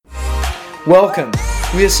Welcome.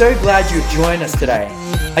 We are so glad you've joined us today.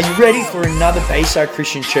 Are you ready for another Bayside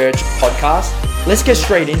Christian Church podcast? Let's get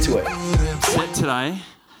straight into it. Said today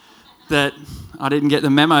that I didn't get the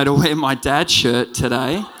memo to wear my dad's shirt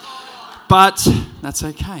today, but that's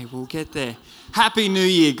okay. We'll get there. Happy New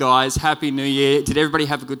Year, guys. Happy New Year. Did everybody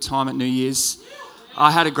have a good time at New Year's? I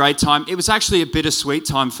had a great time. It was actually a bittersweet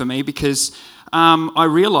time for me because I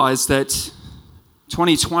realised that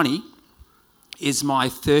 2020 is my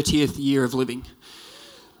 30th year of living.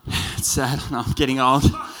 It's sad. I'm getting old.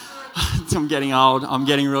 I'm getting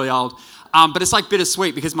really old. But it's like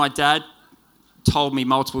bittersweet because my dad told me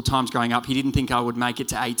multiple times growing up he didn't think I would make it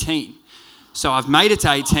to 18. So I've made it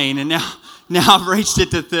to 18 and now I've reached it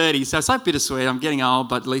to 30. So it's like bittersweet. I'm getting old,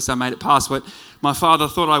 but at least I made it past what my father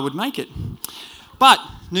thought I would make it. But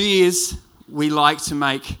New Year's, we like to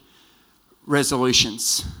make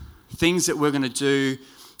resolutions, things that we're going to do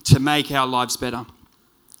to make our lives better.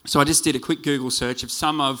 So I just did a quick Google search of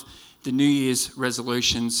some of the New Year's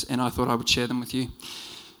resolutions and I thought I would share them with you.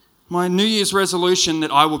 My New Year's resolution that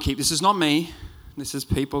I will keep, this is not me, this is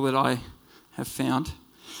people that I have found.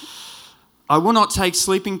 I will not take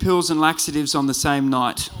sleeping pills and laxatives on the same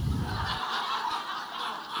night.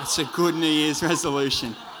 That's a good New Year's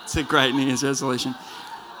resolution. It's a great New Year's resolution.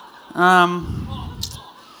 My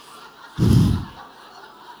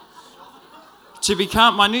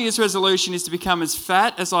New Year's resolution is to become as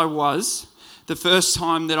fat as I was the first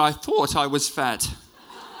time that I thought I was fat.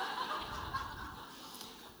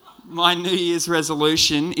 My New Year's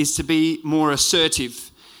resolution is to be more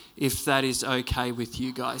assertive, if that is okay with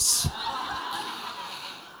you guys.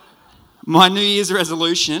 My New Year's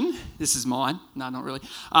resolution, this is mine, no, not really.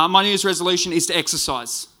 My New Year's resolution is to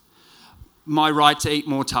exercise. My right to eat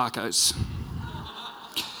more tacos.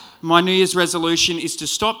 My New Year's resolution is to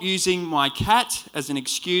stop using my cat as an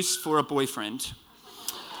excuse for a boyfriend.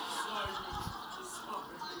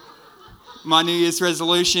 My New Year's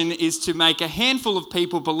resolution is to make a handful of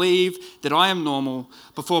people believe that I am normal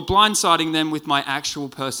before blindsiding them with my actual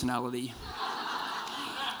personality.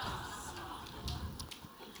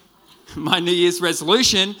 My New Year's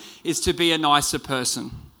resolution is to be a nicer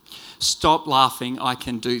person. Stop laughing, I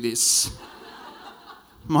can do this.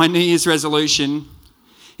 My New Year's resolution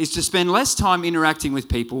is to spend less time interacting with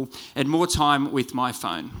people and more time with my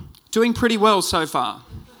phone. Doing pretty well so far.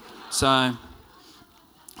 So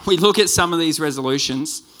we look at some of these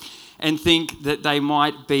resolutions and think that they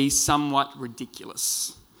might be somewhat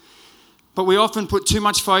ridiculous. But we often put too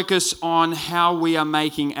much focus on how we are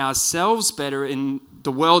making ourselves better in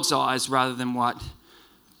the world's eyes rather than what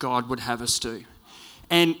God would have us do.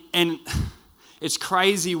 And it's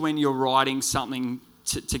crazy when you're writing something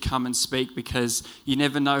to come and speak because you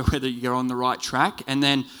never know whether you're on the right track. And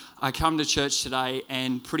then I come to church today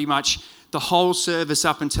and pretty much the whole service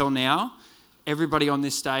up until now, everybody on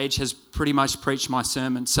this stage has pretty much preached my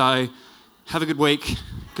sermon. So have a good week.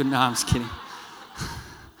 No, I'm just kidding.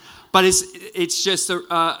 But it's just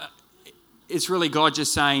it's really God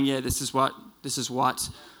just saying, yeah, this is what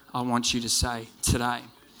I want you to say today.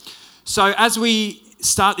 So as we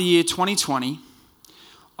start the year 2020,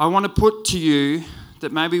 I want to put to you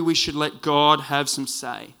that maybe we should let God have some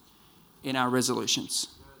say in our resolutions.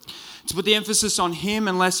 To put the emphasis on Him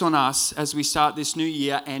and less on us as we start this new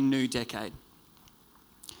year and new decade.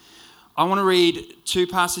 I want to read two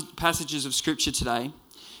passages of Scripture today,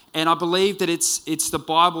 and I believe that it's the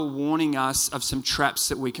Bible warning us of some traps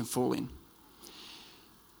that we can fall in.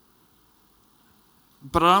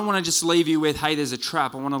 But I don't want to just leave you with, hey, there's a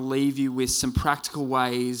trap. I want to leave you with some practical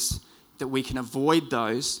ways that we can avoid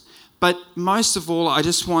those. But most of all, I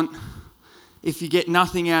just want, if you get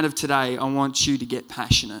nothing out of today, I want you to get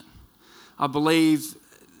passionate. I believe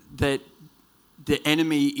that the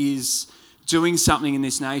enemy is doing something in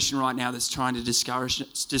this nation right now that's trying to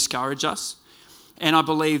discourage us. And I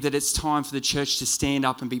believe that it's time for the church to stand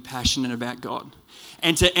up and be passionate about God.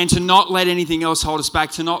 And to not let anything else hold us back,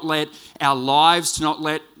 to not let our lives, to not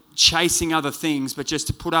let chasing other things, but just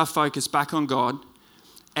to put our focus back on God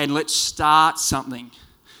and let's start something.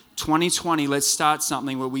 2020, let's start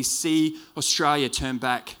something where we see Australia turn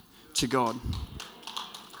back to God.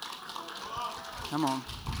 Come on.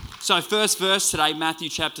 So first verse today, Matthew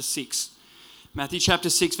chapter 6. Matthew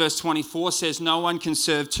chapter 6 verse 24 says, "No one can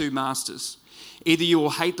serve two masters. Either you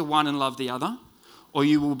will hate the one and love the other, or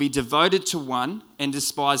you will be devoted to one and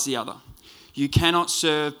despise the other. You cannot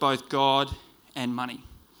serve both God and money."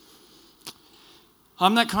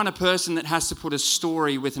 I'm that kind of person that has to put a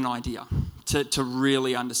story with an idea to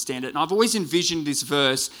really understand it. And I've always envisioned this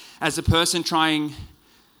verse as a person trying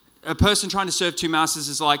to serve two masters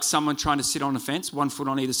is like someone trying to sit on a fence, one foot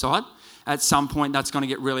on either side. at some point that's going to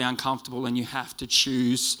get really uncomfortable and you have to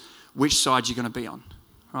choose which side you're going to be on,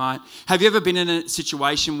 right? Have you ever been in a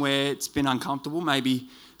situation where it's been uncomfortable, maybe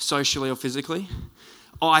socially or physically?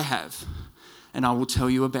 I have, and I will tell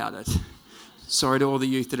you about it. Sorry to all the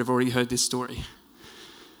youth that have already heard this story.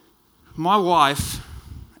 My wife,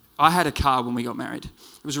 I had a car when we got married.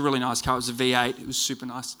 It was a really nice car. It was a V8. It was super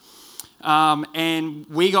nice. And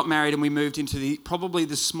we got married and we moved into probably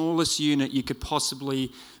the smallest unit you could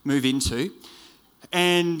possibly move into.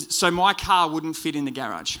 And so my car wouldn't fit in the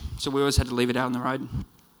garage. So we always had to leave it out on the road.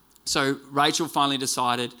 So Rachel finally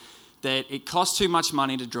decided that it cost too much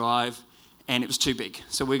money to drive and it was too big.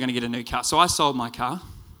 So we were going to get a new car. So I sold my car.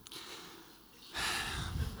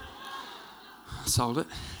 Sold it.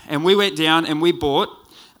 And we went down and we bought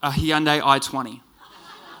a Hyundai i20.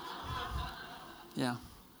 Yeah.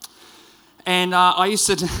 And I used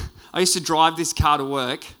to drive this car to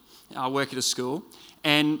work. I work at a school.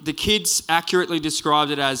 And the kids accurately described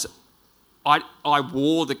it as I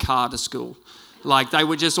wore the car to school. Like they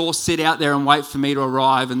would just all sit out there and wait for me to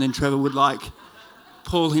arrive, and then Trevor would like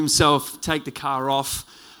pull himself, take the car off.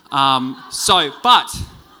 But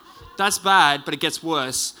that's bad, but it gets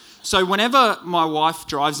worse. So whenever my wife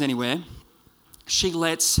drives anywhere, she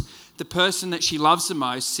lets the person that she loves the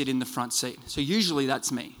most sit in the front seat. So usually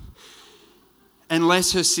that's me.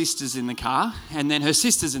 Unless her sister's in the car, and then her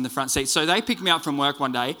sister's in the front seat. So they pick me up from work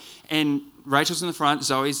one day, and Rachel's in the front,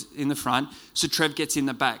 Zoe's in the front, so Trev gets in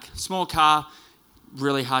the back. Small car,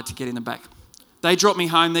 really hard to get in the back. They drop me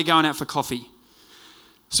home, they're going out for coffee.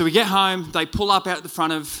 So we get home, they pull up out the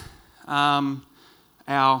front of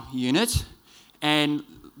our unit, and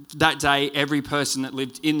that day every person that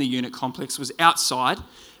lived in the unit complex was outside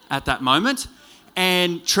at that moment,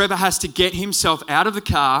 and Trevor has to get himself out of the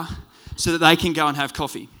car so that they can go and have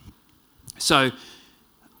coffee. So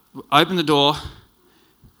open the door,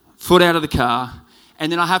 foot out of the car,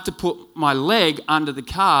 and then I have to put my leg under the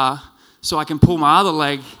car so I can pull my other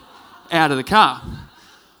leg out of the car.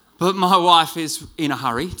 But my wife is in a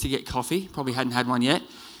hurry to get coffee, probably hadn't had one yet.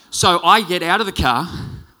 So I get out of the car,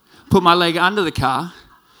 put my leg under the car,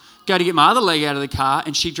 go to get my other leg out of the car,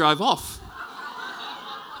 and she drove off.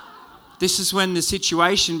 This is when the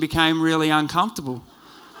situation became really uncomfortable.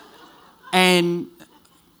 And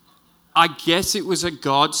I guess it was a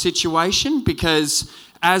God situation, because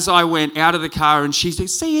as I went out of the car and she said,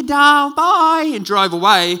 "See you, darling, bye," and drove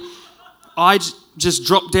away, I just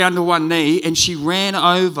dropped down to one knee and she ran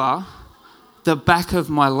over the back of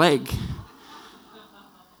my leg.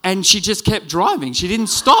 And she just kept driving. She didn't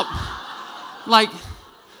stop. Like,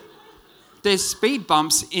 there's speed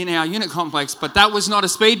bumps in our unit complex, but that was not a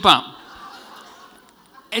speed bump.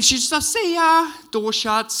 And she just, "I see ya," door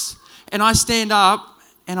shuts. And I stand up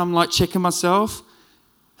and I'm like checking myself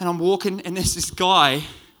and I'm walking and there's this guy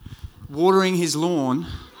watering his lawn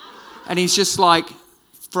and he's just like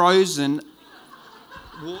frozen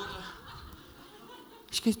water.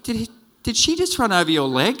 She goes, did she just run over your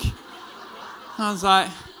leg? And I was like,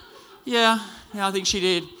 yeah, I think she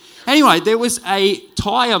did. Anyway, there was a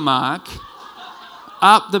tyre mark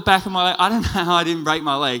up the back of my leg. I don't know how I didn't break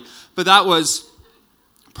my leg, but that was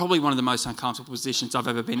probably one of the most uncomfortable positions I've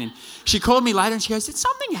ever been in. She called me later and she goes, "Did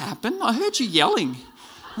something happen? I heard you yelling."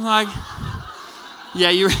 I'm like,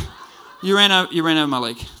 "Yeah, you ran over my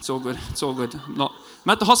leg. It's all good. It's all good. I'm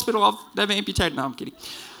at the hospital. I've never amputated." No, I'm kidding.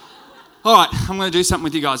 All right, I'm going to do something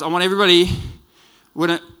with you guys. I want everybody.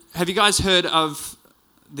 Have you guys heard of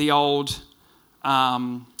the old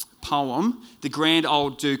poem, "The Grand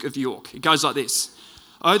Old Duke of York"? It goes like this.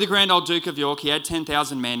 "Oh, the grand old Duke of York, he had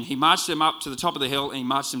 10,000 men. He marched them up to the top of the hill and he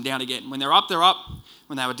marched them down again. When they're up, they're up.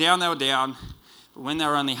 When they were down, they were down. But when they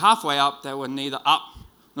were only halfway up, they were neither up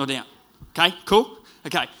nor down." Okay, cool?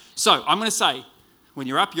 Okay, so I'm going to say, when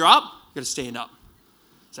you're up, you've got to stand up.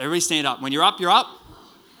 So everybody stand up. When you're up, you're up.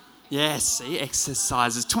 Yes, see,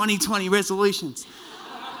 exercises, 2020 resolutions.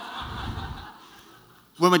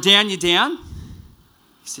 When we're down, you're down. You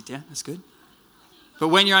sit down, that's good. But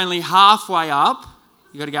when you're only halfway up,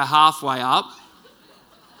 you've got to go halfway up.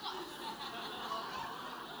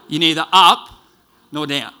 You're neither up nor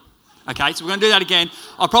down. Okay, so we're going to do that again.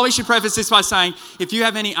 I probably should preface this by saying, if you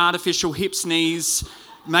have any artificial hips, knees,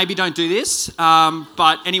 maybe don't do this.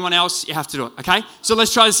 But anyone else, you have to do it. Okay, so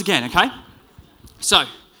let's try this again. Okay, so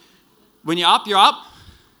when you're up, you're up.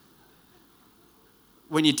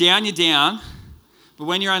 When you're down, you're down. But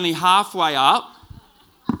when you're only halfway up,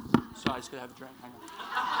 sorry, I just got to have a drink. Hang on.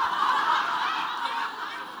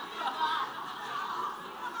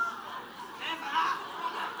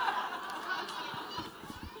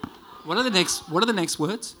 What are the next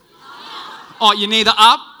words? Oh, you're neither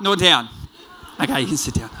up nor down. Okay, you can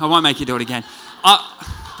sit down. I won't make you do it again.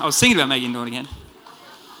 I was thinking about making you do it again.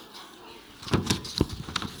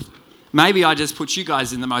 Maybe I just put you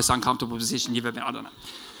guys in the most uncomfortable position you've ever been. I don't know.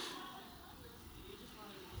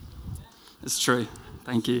 It's true.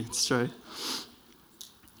 Thank you. It's true.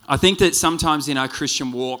 I think that sometimes in our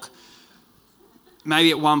Christian walk, maybe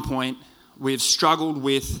at one point, we've struggled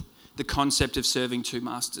with the concept of serving two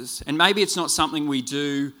masters. And maybe it's not something we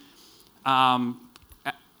do on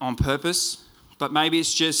purpose, but maybe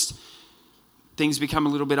it's just things become a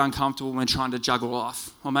little bit uncomfortable when trying to juggle life.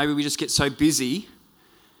 Or maybe we just get so busy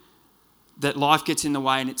that life gets in the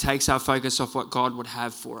way and it takes our focus off what God would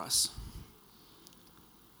have for us.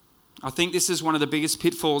 I think this is one of the biggest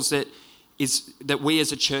pitfalls that we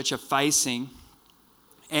as a church are facing,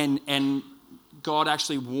 and God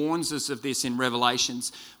actually warns us of this in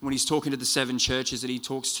Revelations when he's talking to the 7 churches, and he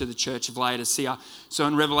talks to the church of Laodicea. So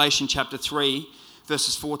in Revelation chapter 3,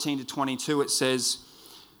 verses 14 to 22, it says,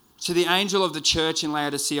 "To the angel of the church in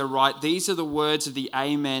Laodicea write, these are the words of the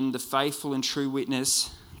Amen, the faithful and true witness,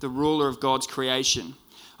 the ruler of God's creation.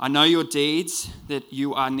 I know your deeds, that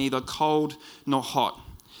you are neither cold nor hot.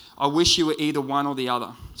 I wish you were either one or the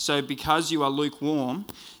other. So because you are lukewarm,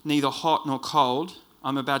 neither hot nor cold,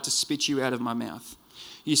 I'm about to spit you out of my mouth.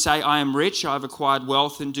 You say, I am rich, I have acquired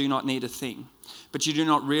wealth and do not need a thing. But you do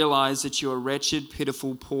not realize that you are wretched,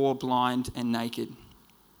 pitiful, poor, blind, and naked.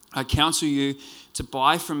 I counsel you to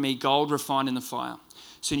buy from me gold refined in the fire,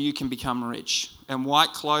 so you can become rich, and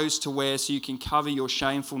white clothes to wear so you can cover your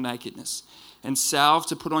shameful nakedness, and salve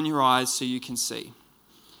to put on your eyes so you can see.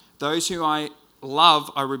 Those who I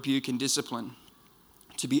love, I rebuke and discipline.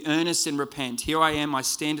 To be earnest and repent. Here I am, I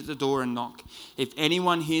stand at the door and knock. If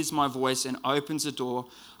anyone hears my voice and opens the door,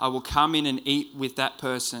 I will come in and eat with that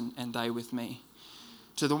person and they with me.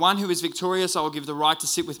 To the one who is victorious, I will give the right to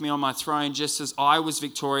sit with me on my throne, just as I was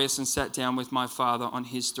victorious and sat down with my Father on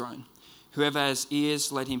his throne. Whoever has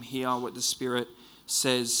ears, let him hear what the Spirit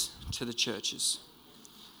says to the churches."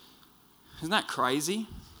 Isn't that crazy?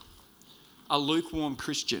 A lukewarm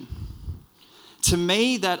Christian. To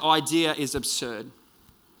me, that idea is absurd.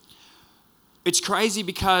 It's crazy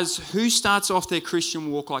because who starts off their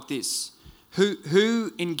Christian walk like this?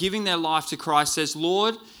 Who in giving their life to Christ says,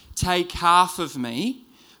 Lord, take half of me.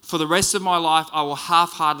 For the rest of my life, I will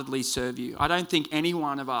half-heartedly serve you. I don't think any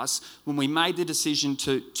one of us, when we made the decision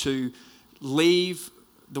to leave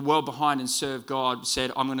the world behind and serve God,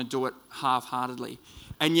 said, I'm going to do it half-heartedly.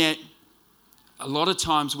 And yet, a lot of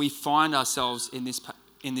times we find ourselves in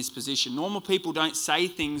this position. Normal people don't say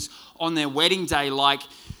things on their wedding day like,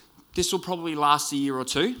 this will probably last a year or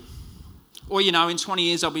two. Or, in 20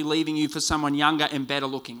 years, I'll be leaving you for someone younger and better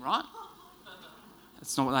looking, right?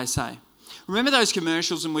 That's not what they say. Remember those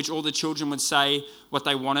commercials in which all the children would say what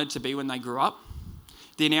they wanted to be when they grew up?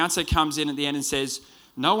 The announcer comes in at the end and says,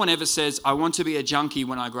 no one ever says, I want to be a junkie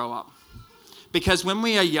when I grow up. Because when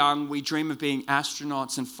we are young, we dream of being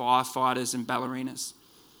astronauts and firefighters and ballerinas.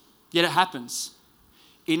 Yet it happens.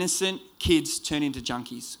 Innocent kids turn into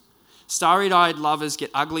junkies. Starry-eyed lovers get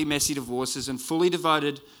ugly, messy divorces, and fully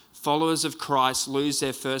devoted followers of Christ lose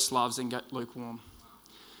their first loves and get lukewarm.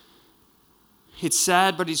 It's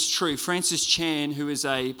sad, but it's true. Francis Chan, who is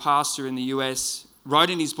a pastor in the US, wrote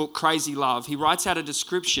in his book, Crazy Love, he writes out a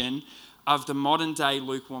description of the modern-day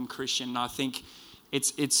lukewarm Christian, and I think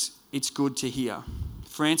it's good to hear.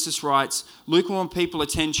 Francis writes, lukewarm people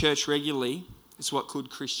attend church regularly. It's what good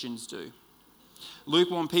Christians do.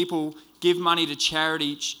 Lukewarm people give money to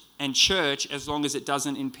charity and church as long as it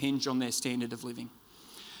doesn't impinge on their standard of living.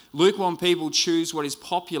 Lukewarm people choose what is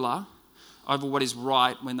popular over what is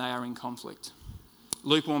right when they are in conflict.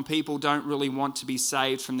 Lukewarm people don't really want to be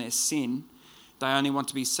saved from their sin. They only want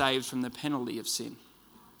to be saved from the penalty of sin.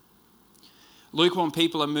 Lukewarm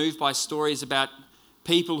people are moved by stories about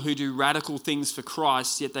people who do radical things for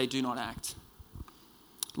Christ, yet they do not act.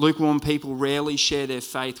 Lukewarm people rarely share their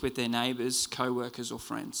faith with their neighbours, co-workers or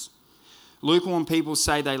friends. Lukewarm people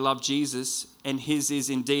say they love Jesus and his is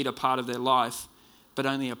indeed a part of their life, but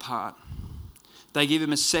only a part. They give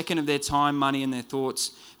him a second of their time, money and their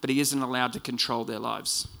thoughts, but he isn't allowed to control their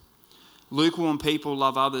lives. Lukewarm people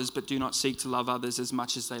love others but do not seek to love others as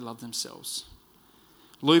much as they love themselves.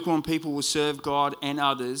 Lukewarm people will serve God and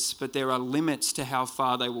others, but there are limits to how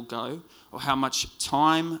far they will go or how much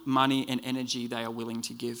time, money and energy they are willing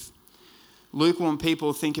to give. Lukewarm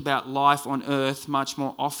people think about life on earth much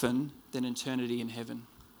more often than eternity in heaven.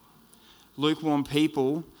 Lukewarm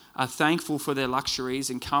people are thankful for their luxuries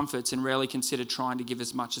and comforts and rarely consider trying to give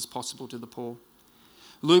as much as possible to the poor.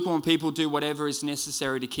 Lukewarm people do whatever is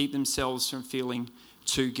necessary to keep themselves from feeling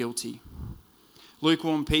too guilty.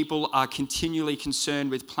 Lukewarm people are continually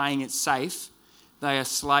concerned with playing it safe They are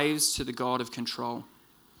slaves to the god of control.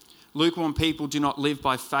 Lukewarm people do not live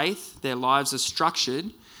by faith. Their lives are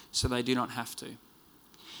structured so they do not have to.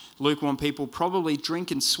 Lukewarm people probably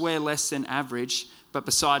drink and swear less than average, but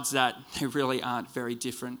besides that, they really aren't very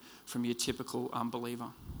different from your typical unbeliever.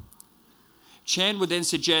 Chan would then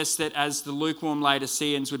suggest that as the lukewarm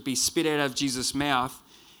Laodiceans would be spit out of Jesus' mouth,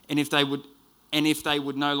 and if they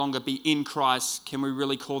would no longer be in Christ, can we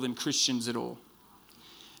really call them Christians at all?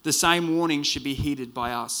 The same warning should be heeded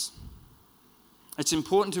by us. It's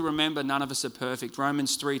important to remember none of us are perfect.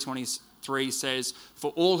 Romans 3:23 says,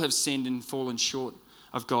 "For all have sinned and fallen short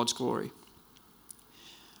of God's glory."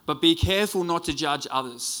 But be careful not to judge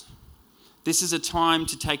others. This is a time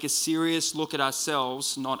to take a serious look at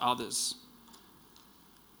ourselves, not others.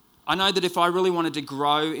 I know that if I really wanted to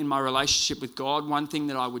grow in my relationship with God, one thing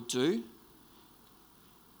that I would do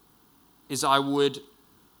is I would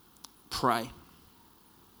pray.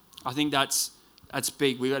 I think that's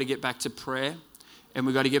big. We've got to get back to prayer, and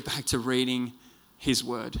we've got to get back to reading His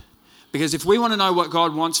Word. Because if we want to know what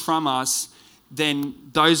God wants from us, then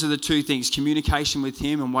those are the two things: communication with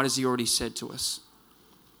Him and what has He already said to us.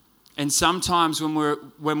 And sometimes when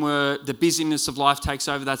the busyness of life takes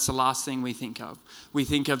over, that's the last thing we think of. We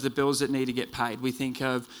think of the bills that need to get paid. We think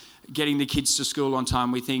of getting the kids to school on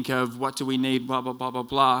time. We think of what do we need, blah, blah, blah, blah,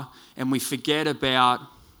 blah. And we forget about,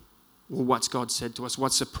 well, what's God said to us?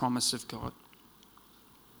 What's the promise of God?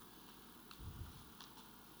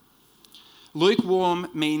 Lukewarm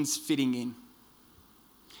means fitting in.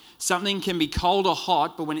 Something can be cold or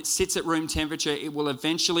hot, but when it sits at room temperature, it will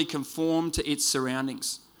eventually conform to its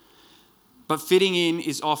surroundings. But fitting in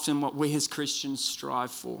is often what we as Christians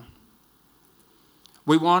strive for.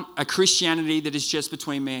 We want a Christianity that is just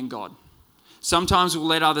between me and God. Sometimes we'll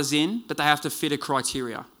let others in, but they have to fit a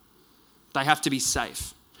criteria. They have to be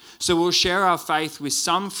safe. So we'll share our faith with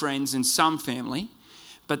some friends and some family,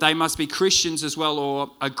 but they must be Christians as well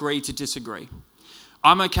or agree to disagree.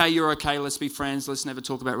 I'm okay, you're okay, let's be friends, let's never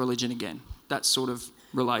talk about religion again. That sort of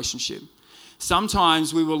relationship.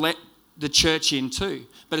 Sometimes we will let the church in too,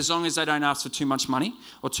 but as long as they don't ask for too much money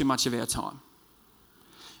or too much of our time.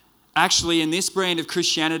 Actually, in this brand of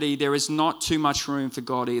Christianity, there is not too much room for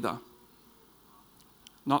God either.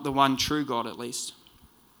 Not the one true God, at least.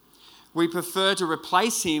 We prefer to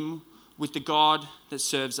replace Him with the God that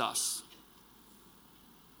serves us.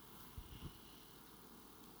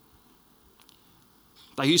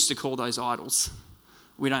 They used to call those idols.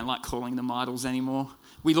 We don't like calling them idols anymore.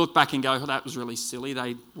 We look back and go, oh, that was really silly.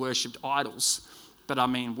 They worshipped idols. But I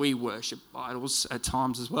mean, we worship idols at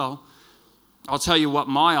times as well. I'll tell you what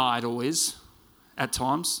my idol is at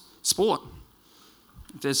times: sport.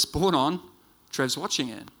 If there's sport on, Trev's watching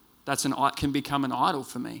it. Can become an idol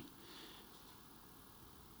for me.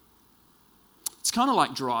 It's kind of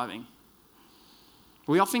like driving.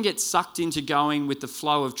 We often get sucked into going with the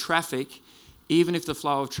flow of traffic, even if the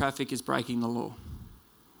flow of traffic is breaking the law.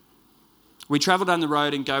 We travel down the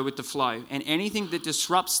road and go with the flow, and anything that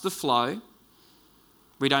disrupts the flow,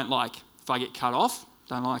 we don't like. If I get cut off,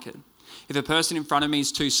 don't like it. If a person in front of me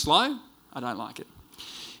is too slow, I don't like it.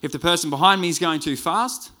 If the person behind me is going too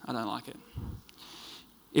fast, I don't like it.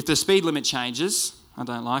 If the speed limit changes, I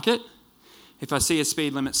don't like it. If I see a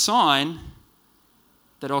speed limit sign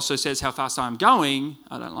that also says how fast I'm going,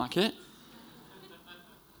 I don't like it.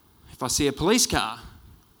 If I see a police car,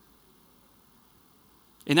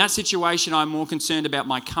 in that situation, I'm more concerned about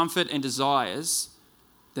my comfort and desires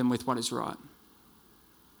than with what is right.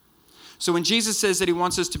 So when Jesus says that He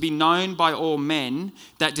wants us to be known by all men,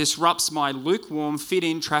 that disrupts my lukewarm,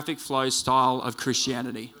 fit-in, traffic flow style of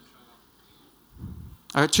Christianity.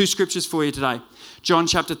 I got two scriptures for you today. John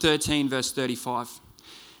chapter 13, verse 35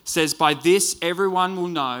 says, "By this everyone will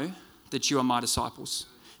know that you are my disciples,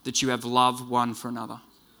 that you have love one for another."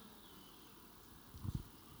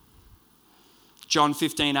 John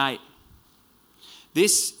 15:8.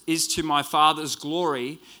 "This is to my Father's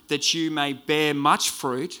glory, that you may bear much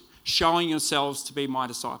fruit, showing yourselves to be my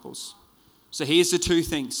disciples." So here's the two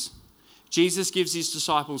things. Jesus gives His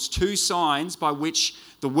disciples two signs by which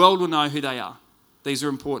the world will know who they are. These are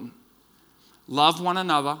important. Love one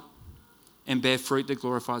another and bear fruit that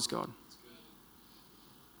glorifies God.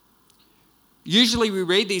 Usually we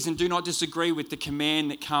read these and do not disagree with the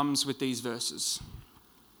command that comes with these verses.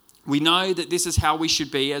 We know that this is how we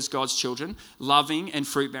should be as God's children, loving and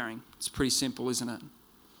fruit-bearing. It's pretty simple, isn't it?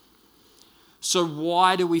 So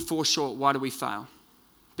why do we fall short? Why do we fail?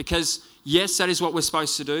 Because yes, that is what we're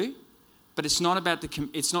supposed to do, but it's not about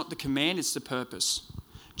it's not the command, it's the purpose.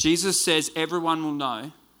 Jesus says, everyone will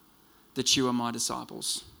know that you are my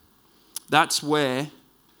disciples. That's where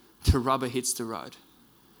the rubber hits the road,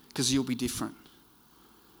 because you'll be different.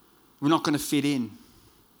 We're not going to fit in.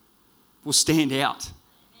 We'll stand out.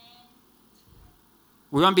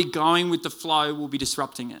 We won't be going with the flow, we'll be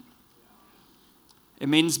disrupting it. It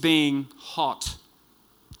means being hot,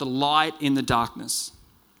 the light in the darkness.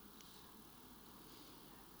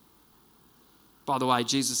 By the way,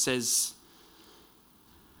 Jesus says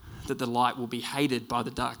that the light will be hated by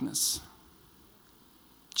the darkness.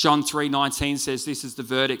 John 3:19 says this is the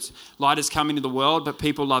verdict. Light has come into the world, but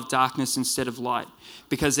people love darkness instead of light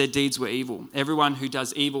because their deeds were evil. Everyone who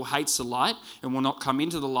does evil hates the light and will not come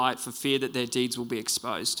into the light for fear that their deeds will be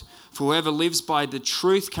exposed. For whoever lives by the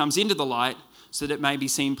truth comes into the light so that it may be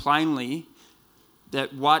seen plainly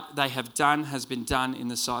that what they have done has been done in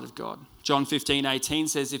the sight of God. John 15:18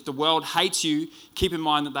 says, if the world hates you, keep in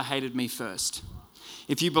mind that they hated me first.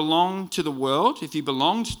 If you belonged to the world,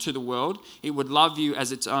 it would love you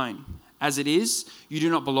as its own. As it is, you do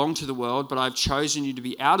not belong to the world, but I've chosen you to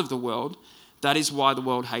be out of the world. That is why the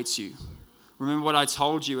world hates you. Remember what I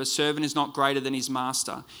told you, a servant is not greater than his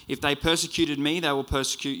master. If they persecuted me, they will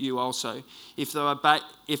persecute you also. If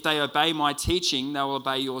they obey my teaching, they will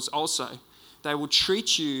obey yours also. They will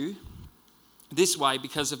treat you this way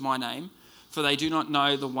because of my name, for they do not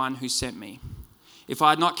know the one who sent me. If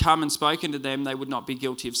I had not come and spoken to them, they would not be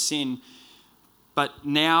guilty of sin. But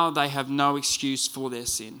now they have no excuse for their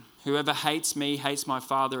sin. Whoever hates me hates my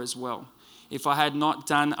Father as well. If I had not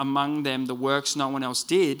done among them the works no one else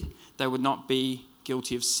did, they would not be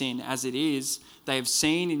guilty of sin. As it is, they have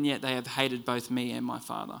seen and yet they have hated both me and my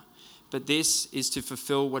Father. But this is to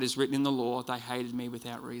fulfill what is written in the law, they hated me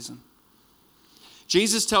without reason.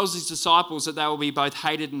 Jesus tells his disciples that they will be both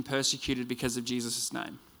hated and persecuted because of Jesus'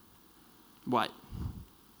 name. Wait,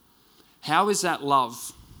 how is that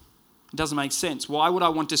love? It doesn't make sense. Why would I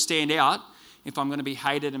want to stand out if I'm going to be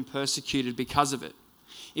hated and persecuted because of it?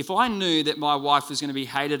 If I knew that my wife was going to be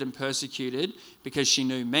hated and persecuted because she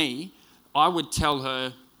knew me, I would tell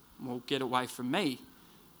her, well, get away from me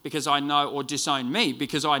because I know, or disown me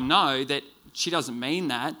because I know that she doesn't mean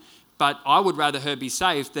that, but I would rather her be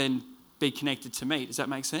safe than be connected to me. Does that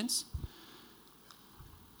make sense?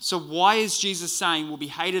 So why is Jesus saying we'll be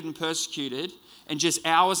hated and persecuted, and just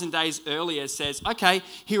hours and days earlier says, okay,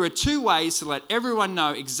 here are 2 ways to let everyone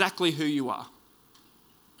know exactly who you are?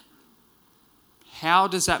 How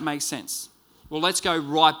does that make sense? Well, let's go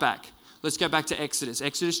right back. Let's go back to Exodus.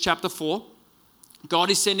 Exodus chapter 4. God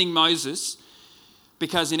is sending Moses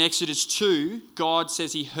because in Exodus 2, God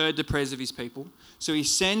says he heard the prayers of his people. So he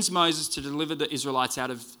sends Moses to deliver the Israelites out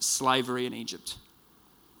of slavery in Egypt.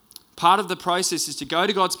 Part of the process is to go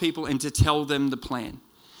to God's people and to tell them the plan.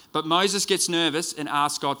 But Moses gets nervous and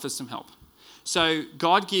asks God for some help. So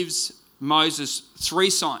God gives Moses 3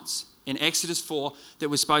 signs in Exodus 4 that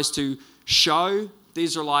were supposed to show the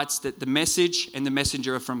Israelites that the message and the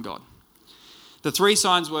messenger are from God. The 3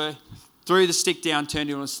 signs were threw the stick down, turned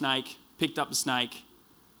into a snake, picked up the snake,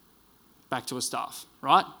 back to a staff,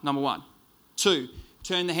 right? Number 1. 2,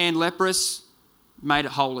 turned the hand leprous, made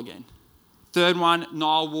it whole again. 3rd one,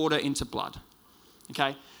 Nile water into blood.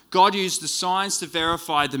 Okay? God used the signs to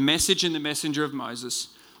verify the message and the messenger of Moses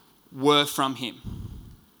were from him.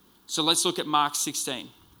 So let's look at Mark 16.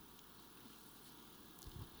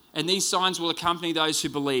 And these signs will accompany those who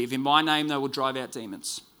believe. In my name they will drive out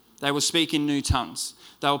demons. They will speak in new tongues.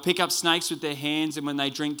 They will pick up snakes with their hands, and when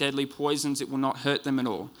they drink deadly poisons, it will not hurt them at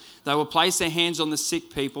all. They will place their hands on the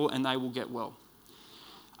sick people, and they will get well.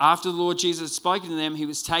 After the Lord Jesus had spoken to them, he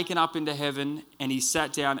was taken up into heaven, and he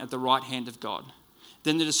sat down at the right hand of God.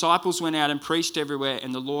 Then the disciples went out and preached everywhere,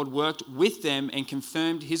 and the Lord worked with them and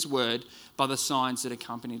confirmed his word by the signs that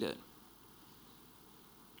accompanied it.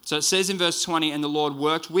 So it says in verse 20, and the Lord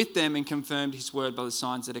worked with them and confirmed his word by the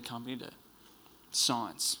signs that accompanied it.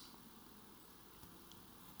 Signs.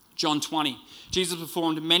 John 20. Jesus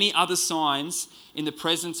performed many other signs in the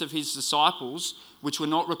presence of his disciples, which were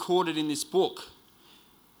not recorded in this book.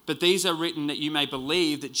 But these are written that you may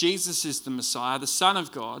believe that Jesus is the Messiah, the Son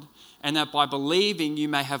of God, and that by believing you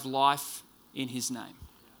may have life in his name.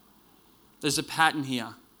 There's a pattern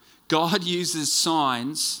here. God uses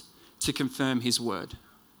signs to confirm his word.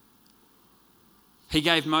 He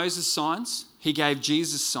gave Moses signs. He gave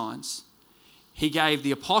Jesus signs. He gave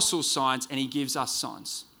the apostles signs, and he gives us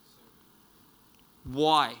signs.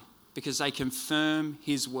 Why? Because they confirm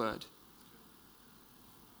his word.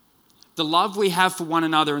 The love we have for one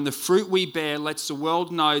another and the fruit we bear lets the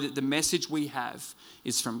world know that the message we have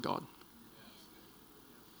is from God.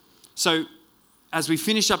 So, as we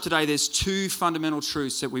finish up today, there's 2 fundamental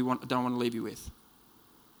truths that don't want to leave you with.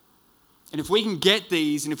 And if we can get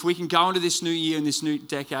these, and if we can go into this new year and this new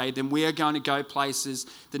decade, then we are going to go places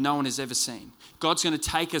that no one has ever seen. God's going to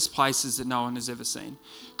take us places that no one has ever seen.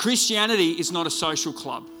 Christianity is not a social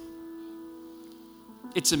club.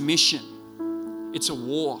 It's a mission. It's a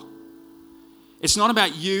war. It's not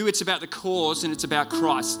about you, it's about the cause, and it's about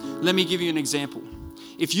Christ. Let me give you an example.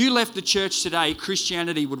 If you left the church today,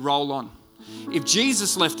 Christianity would roll on. If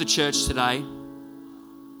Jesus left the church today,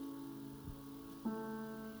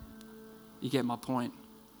 you get my point.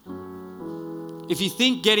 If you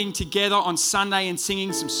think getting together on Sunday and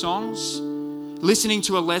singing some songs, listening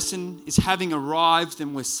to a lesson is having arrived,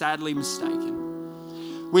 then we're sadly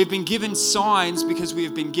mistaken. We've been given signs because we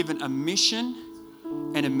have been given a mission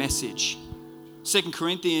and a message. 2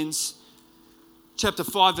 Corinthians chapter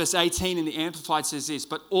 5 verse 18 in the Amplified says this,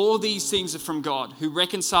 "But all these things are from God, who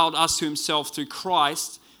reconciled us to himself through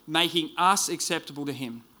Christ, making us acceptable to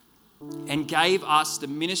him, and gave us the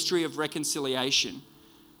ministry of reconciliation,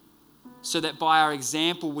 so that by our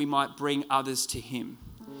example we might bring others to him."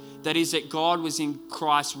 That is, that God was in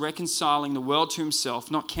Christ reconciling the world to himself,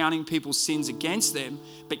 not counting people's sins against them,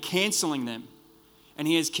 but cancelling them. And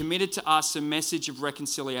he has committed to us a message of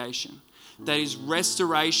reconciliation, that is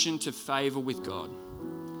restoration to favour with God.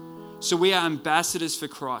 So we are ambassadors for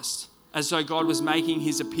Christ, as though God was making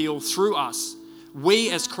his appeal through us. We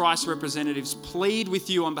as Christ's representatives plead with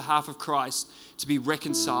you on behalf of Christ to be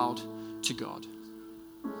reconciled to God.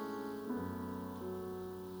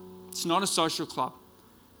 It's not a social club.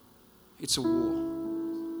 It's a war.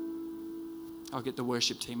 I'll get the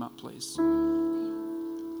worship team up, please.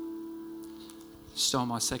 Stole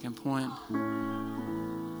my second point.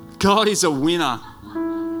 God is a winner.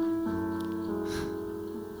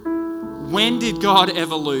 When did God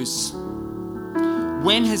ever lose?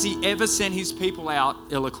 When has he ever sent his people out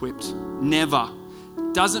ill-equipped? Never.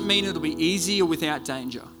 Doesn't mean it'll be easy or without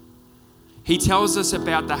danger. He tells us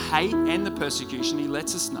about the hate and the persecution. He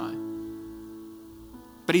lets us know.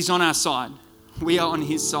 But he's on our side. We are on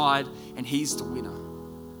his side, and he's the winner.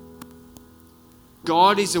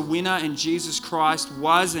 God is a winner, and Jesus Christ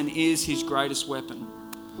was and is his greatest weapon.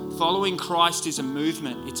 Following Christ is a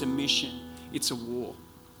movement, it's a mission, it's a war.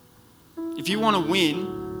 If you want to win,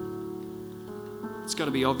 it's got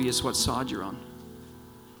to be obvious what side you're on.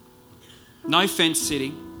 No fence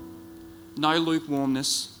sitting, no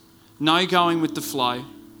lukewarmness, no going with the flow.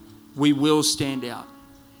 We will stand out.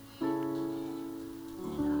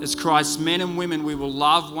 As Christ's men and women, we will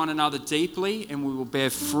love one another deeply, and we will bear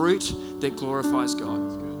fruit that glorifies God.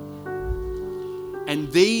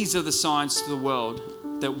 And these are the signs to the world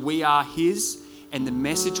that we are his, and the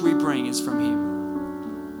message we bring is from him.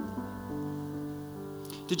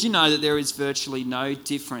 Did you know that there is virtually no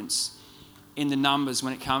difference in the numbers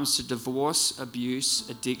when it comes to divorce, abuse,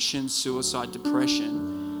 addiction, suicide,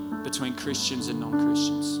 depression between Christians and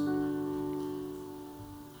non-Christians?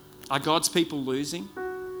 Are God's people losing?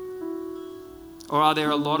 Or are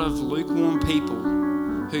there a lot of lukewarm people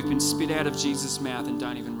who've been spit out of Jesus' mouth and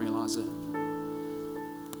don't even realise it?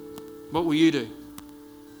 What will you do?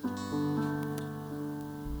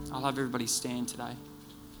 I'll have everybody stand today.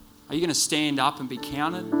 Are you going to stand up and be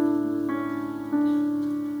counted?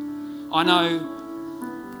 I know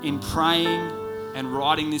in praying and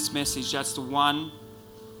writing this message, that's the one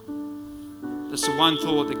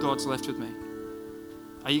thought that God's left with me.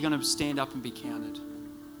 Are you going to stand up and be counted?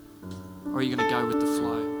 Or are you going to go with the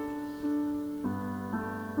flow?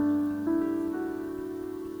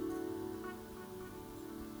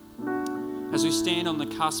 As we stand on the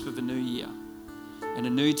cusp of a new year and a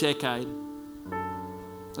new decade,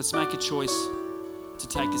 let's make a choice to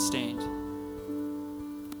take a stand.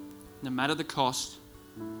 No matter the cost,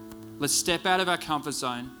 let's step out of our comfort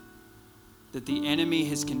zone that the enemy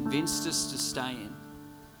has convinced us to stay in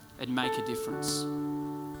and make a difference.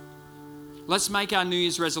 Let's make our New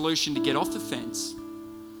Year's resolution to get off the fence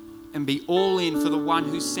and be all in for the one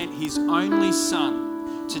who sent his only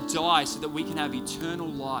Son to die so that we can have eternal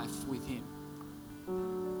life with him.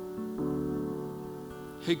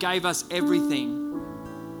 Who gave us everything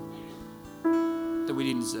that we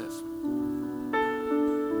didn't deserve.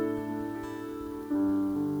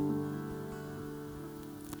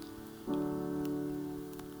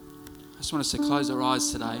 I just want us to close our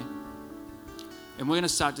eyes today, and we're going to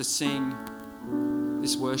start to sing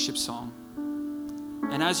this worship song.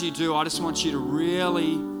 And as you do, I just want you to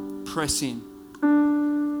really press in.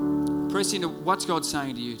 Press into what's God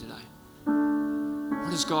saying to you today.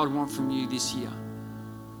 What does God want from you this year?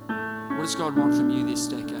 What does God want from you this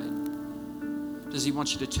decade? Does he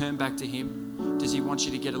want you to turn back to him? Does he want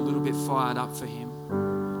you to get a little bit fired up for him?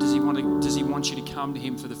 Does he want you to come to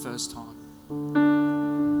him for the first time?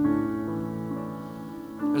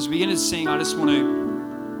 As we begin to sing, I just want to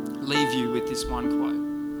leave you with this one quote.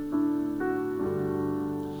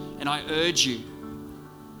 And I urge you,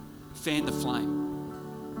 fan the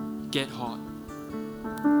flame, get hot,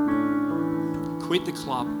 quit the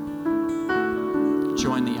club,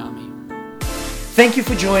 join the army. Thank you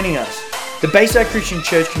for joining us. The Bayside Christian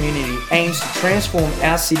Church community aims to transform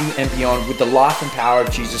our city and beyond with the life and power of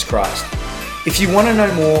Jesus Christ. If you want to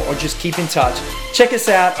know more or just keep in touch, check us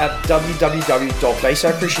out at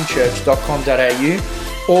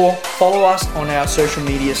www.baysidechristianchurch.com.au or follow us on our social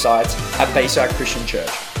media sites at Bayside Christian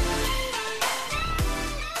Church.